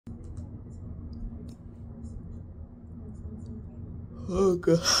Oh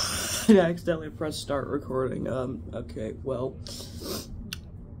god. I accidentally pressed start recording. Okay, well.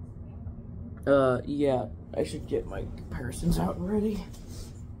 Yeah, I should get my comparisons out ready.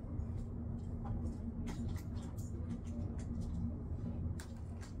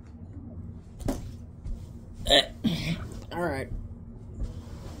 Alright.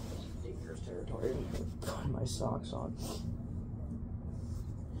 Dangerous territory. Put my socks on.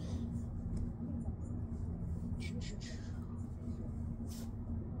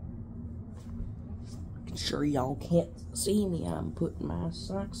 Sure y'all can't see me. I'm putting my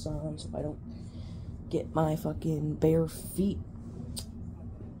socks on so I don't get my fucking bare feet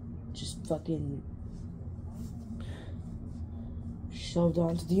just fucking shoved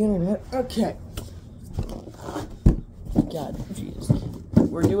onto the internet. Okay. God, Jesus.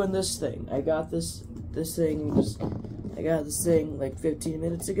 We're doing this thing. I got this thing like 15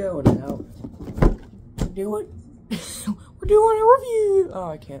 minutes ago, and now we're doing a review. Oh,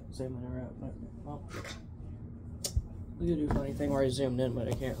 I can't zoom in or out. Well, we could do a funny thing where I zoomed in, but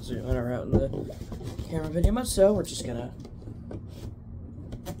I can't zoom in or out in the camera video much, so we're just gonna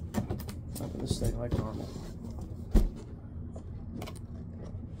open this thing like normal.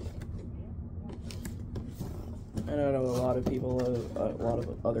 I know a lot of people, a lot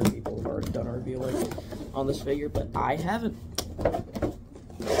of other people have already done a review like on this figure, but I haven't.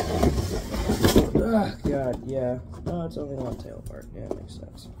 Oh, God, yeah. Oh, it's only one tail part. Yeah, it makes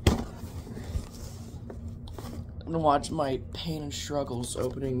sense. I'm gonna watch my pain and struggles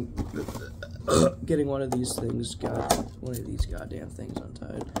opening, getting one of these things, one of these goddamn things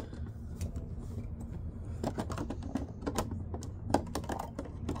untied.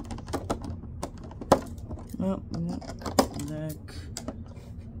 Oh, neck,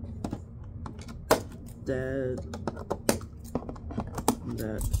 that.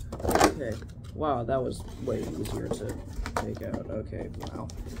 Okay. Wow, that was way easier to take out. Okay, wow.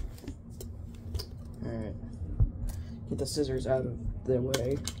 Alright. Get the scissors out of the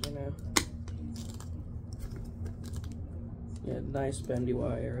way, you know. Yeah, nice bendy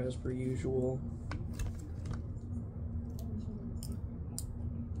wire as per usual.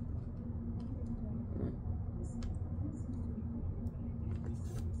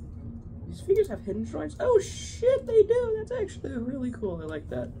 These figures have hidden joints. Oh shit, they do! That's actually really cool. I like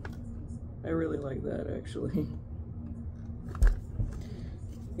that. I really like that, actually.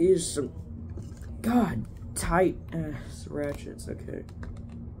 Use some, God, tight ass ratchets. Okay.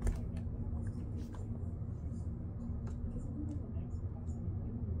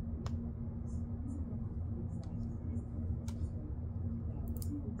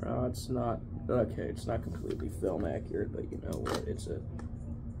 Oh, it's not, okay, it's not completely film accurate, but you know what, it's a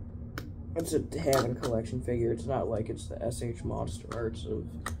Hammond Collection figure. It's not like it's the SH Monster Arts of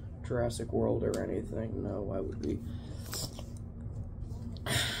Jurassic World or anything. No, why would we?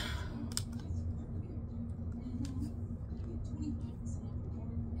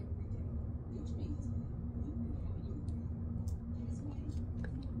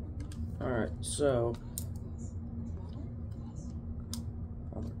 Alright, so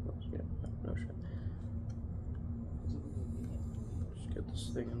no shit. Just get this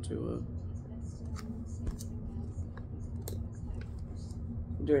thing into a.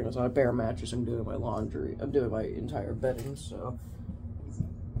 I'm doing this on a bare mattress. I'm doing my laundry. I'm doing my entire bedding, so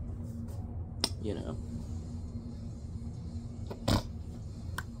you know.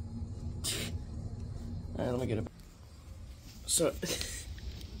 Alright, let me get it. So,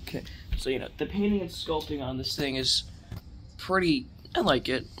 okay. So, you know, the painting and sculpting on this thing is pretty. I like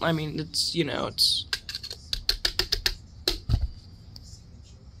it. I mean, it's, you know, it's.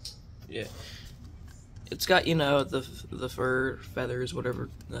 Yeah. It's got, you know, the fur, feathers, whatever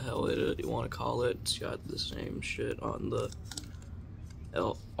the hell you want to call it. It's got the same shit on the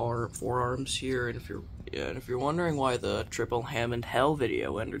forearms here. And if you're wondering why the triple Hammond Hell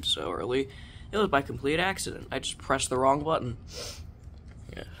video ended so early, it was by complete accident. I just pressed the wrong button.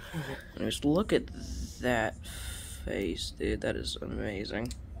 Yeah. And just look at that face, dude. That is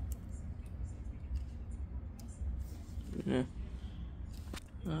amazing. Yeah.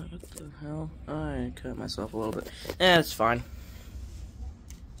 What the hell? I cut myself a little bit. It's fine.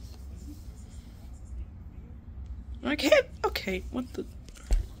 I can't. Okay, what the?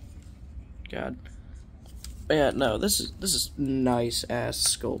 God. Yeah, no. This is nice ass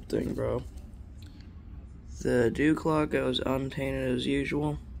sculpting, bro. The dew claw goes unpainted as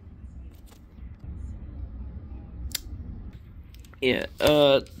usual. Yeah.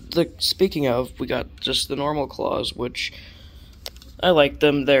 Speaking of, we got just the normal claws, which. I like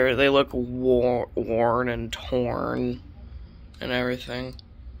them. They look worn and torn and everything.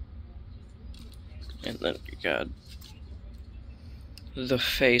 And then you got the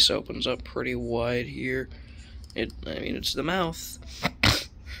face opens up pretty wide here. I mean, it's the mouth.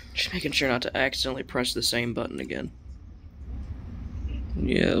 Just making sure not to accidentally press the same button again.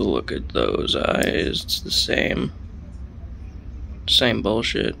 Yeah, look at those eyes. It's the same. Same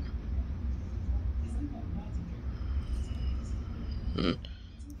bullshit. I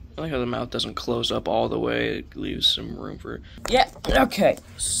like how the mouth doesn't close up all the way. It leaves some room for... Yeah, okay.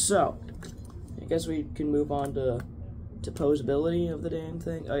 So, I guess we can move on to posability of the damn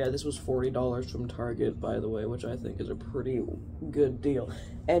thing. Oh yeah, this was $40 from Target, by the way, which I think is a pretty good deal.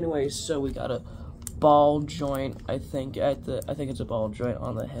 Anyway, so we got a ball joint, I think it's a ball joint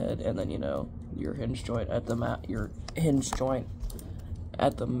on the head, and then, you know, your hinge joint at the mouth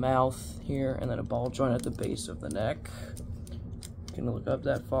here, and then a ball joint at the base of the neck. Can look up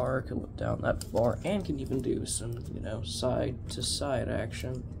that far, can look down that far, and can even do some, you know, side to side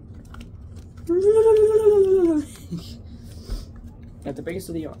action. At the base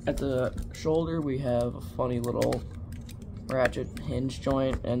of the shoulder, we have a funny little ratchet hinge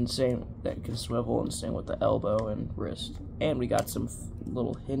joint, and same that can swivel, and same with the elbow and wrist. And we got some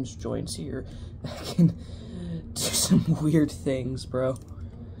little hinge joints here that can do some weird things, bro.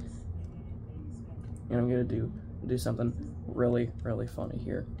 And I'm gonna do something really, really funny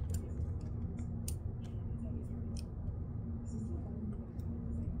here.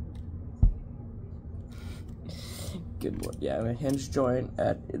 Good one. Yeah, a hinge joint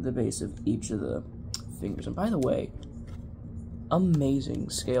at the base of each of the fingers. And by the way, amazing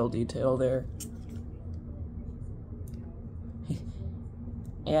scale detail there.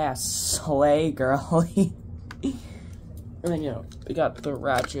 Yeah, slay, girly. And then, you know, we got the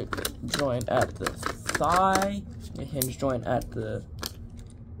ratchet joint at the thigh, a hinge joint at the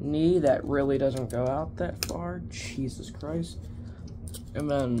knee that really doesn't go out that far. Jesus Christ.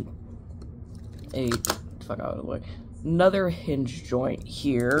 And then fuck out of the way. Another hinge joint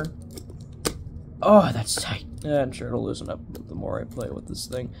here. Oh, that's tight. I'm sure it'll loosen up the more I play with this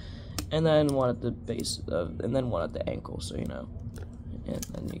thing. And then one at the base and then one at the ankle, so you know. And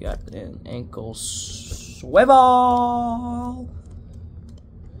then you got an ankle swivel.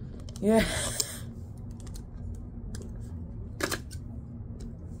 Yeah.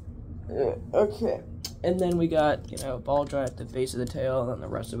 Okay. And then we got, you know, ball joint at the base of the tail, and then the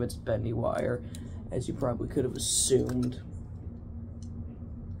rest of it's bendy wire, as you probably could have assumed.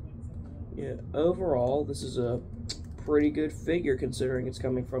 Yeah, overall, this is a pretty good figure considering it's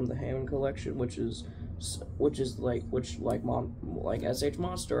coming from the Hammond Collection, which like SH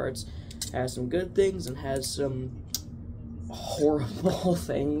Monster Arts has some good things and has some horrible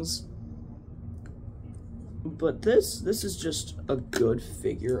things. But this is just a good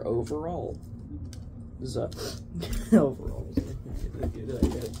figure overall. This is overall. I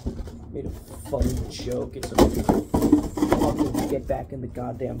made a funny joke. It's a fucking get back in the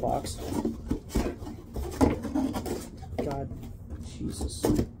goddamn box. God, Jesus.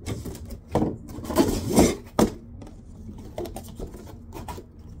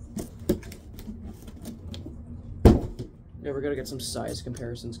 Yeah, we're gonna get some size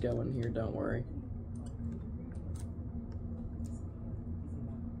comparisons going here. Don't worry.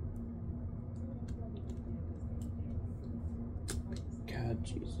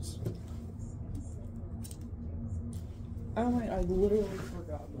 Jesus. Oh wait, I literally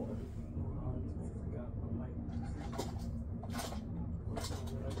forgot what.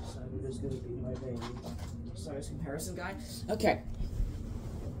 I decided is going to be my main size comparison guy. Okay.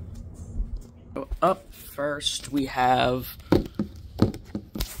 So up first we have,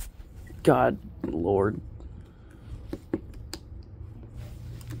 God Lord.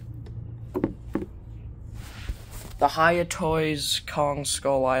 The Hiya Toys Kong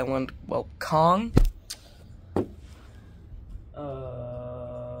Skull Island. Well, Kong.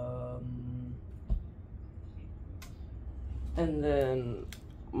 And then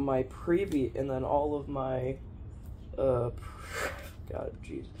my and then all of my, God,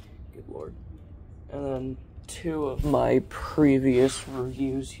 jeez, good Lord. And then 2 of my previous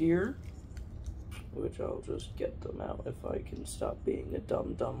reviews here, which I'll just get them out if I can stop being a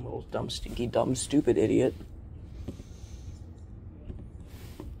dumb, little stinky, stupid idiot.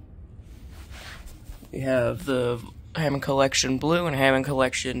 We have the Hammond Collection Blue and Hammond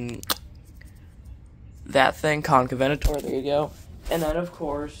Collection that thing, Concavenator, there you go. And then, of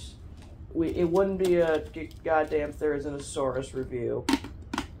course, it wouldn't be a goddamn Therizinosaurus review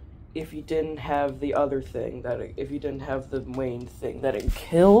if you didn't have the other thing, if you didn't have the main thing that it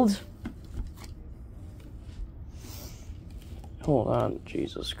killed. Hold on,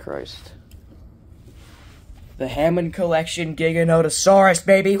 Jesus Christ. The Hammond Collection Giganotosaurus,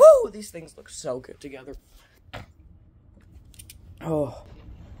 baby! Woo! These things look so good together. Oh.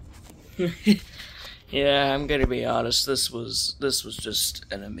 Yeah, I'm gonna be honest. This was just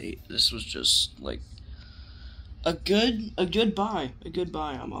this was just like a good buy. A good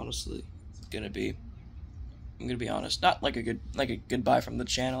buy. I'm honestly gonna be. I'm gonna be honest. Not like a good buy from the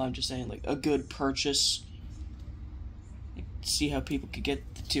channel. I'm just saying like a good purchase. See how people could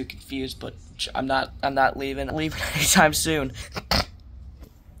get the two confused, but I'm not leaving anytime soon.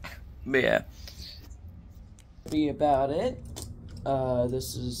 But yeah, be about it.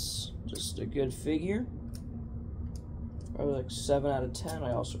 This is just a good figure. Probably like 7 out of 10.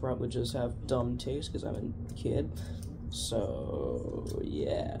 I also probably just have dumb taste because I'm a kid. So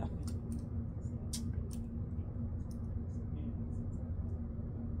yeah.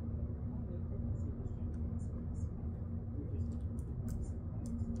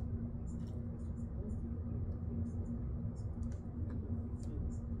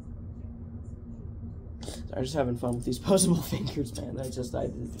 I'm just having fun with these posable fingers, man. It's just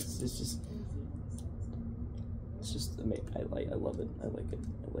amazing. I love it. I like it.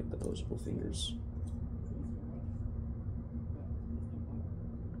 I like the posable fingers.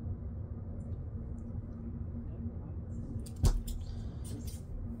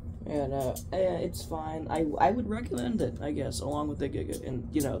 And it's fine. I would recommend it, I guess, along with the Giga. And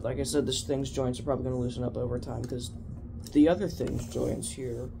you know, like I said, this thing's joints are probably going to loosen up over time because the other thing's joints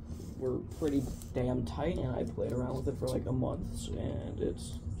here were pretty damn tight, and I played around with it for like a month, and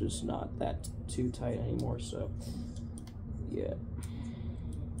it's just not that too tight anymore. So yeah.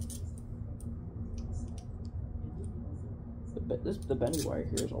 The bendy wire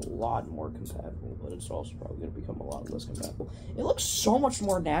here is a lot more compatible, but it's also probably going to become a lot less compatible. It looks so much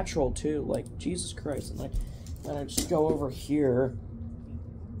more natural too, like Jesus Christ. And like when I just go over here,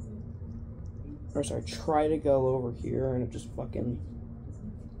 or sorry, try to go over here, and it just fucking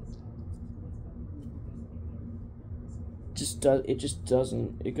just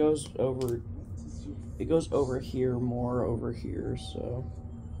doesn't. It goes over here more over here, so.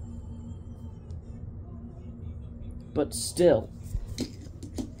 But still,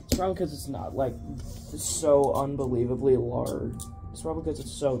 it's probably because it's not like so unbelievably large. It's probably because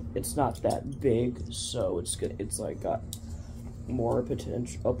it's not that big, so it's good. It's like got more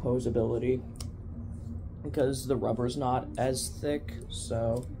potential opposability because the rubber's not as thick.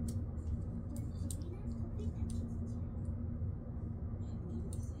 So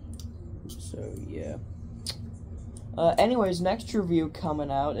yeah. Anyways, next review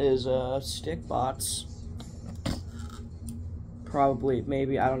coming out is Stick Bots. Probably,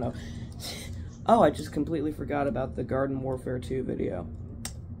 maybe, I don't know. Oh, I just completely forgot about the Garden Warfare 2 video.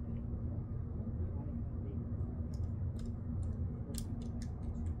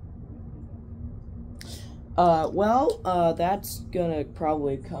 That's gonna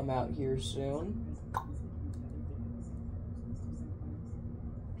probably come out here soon.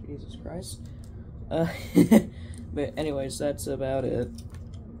 Jesus Christ. But anyways, that's about it.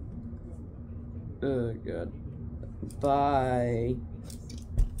 Oh, God. Bye.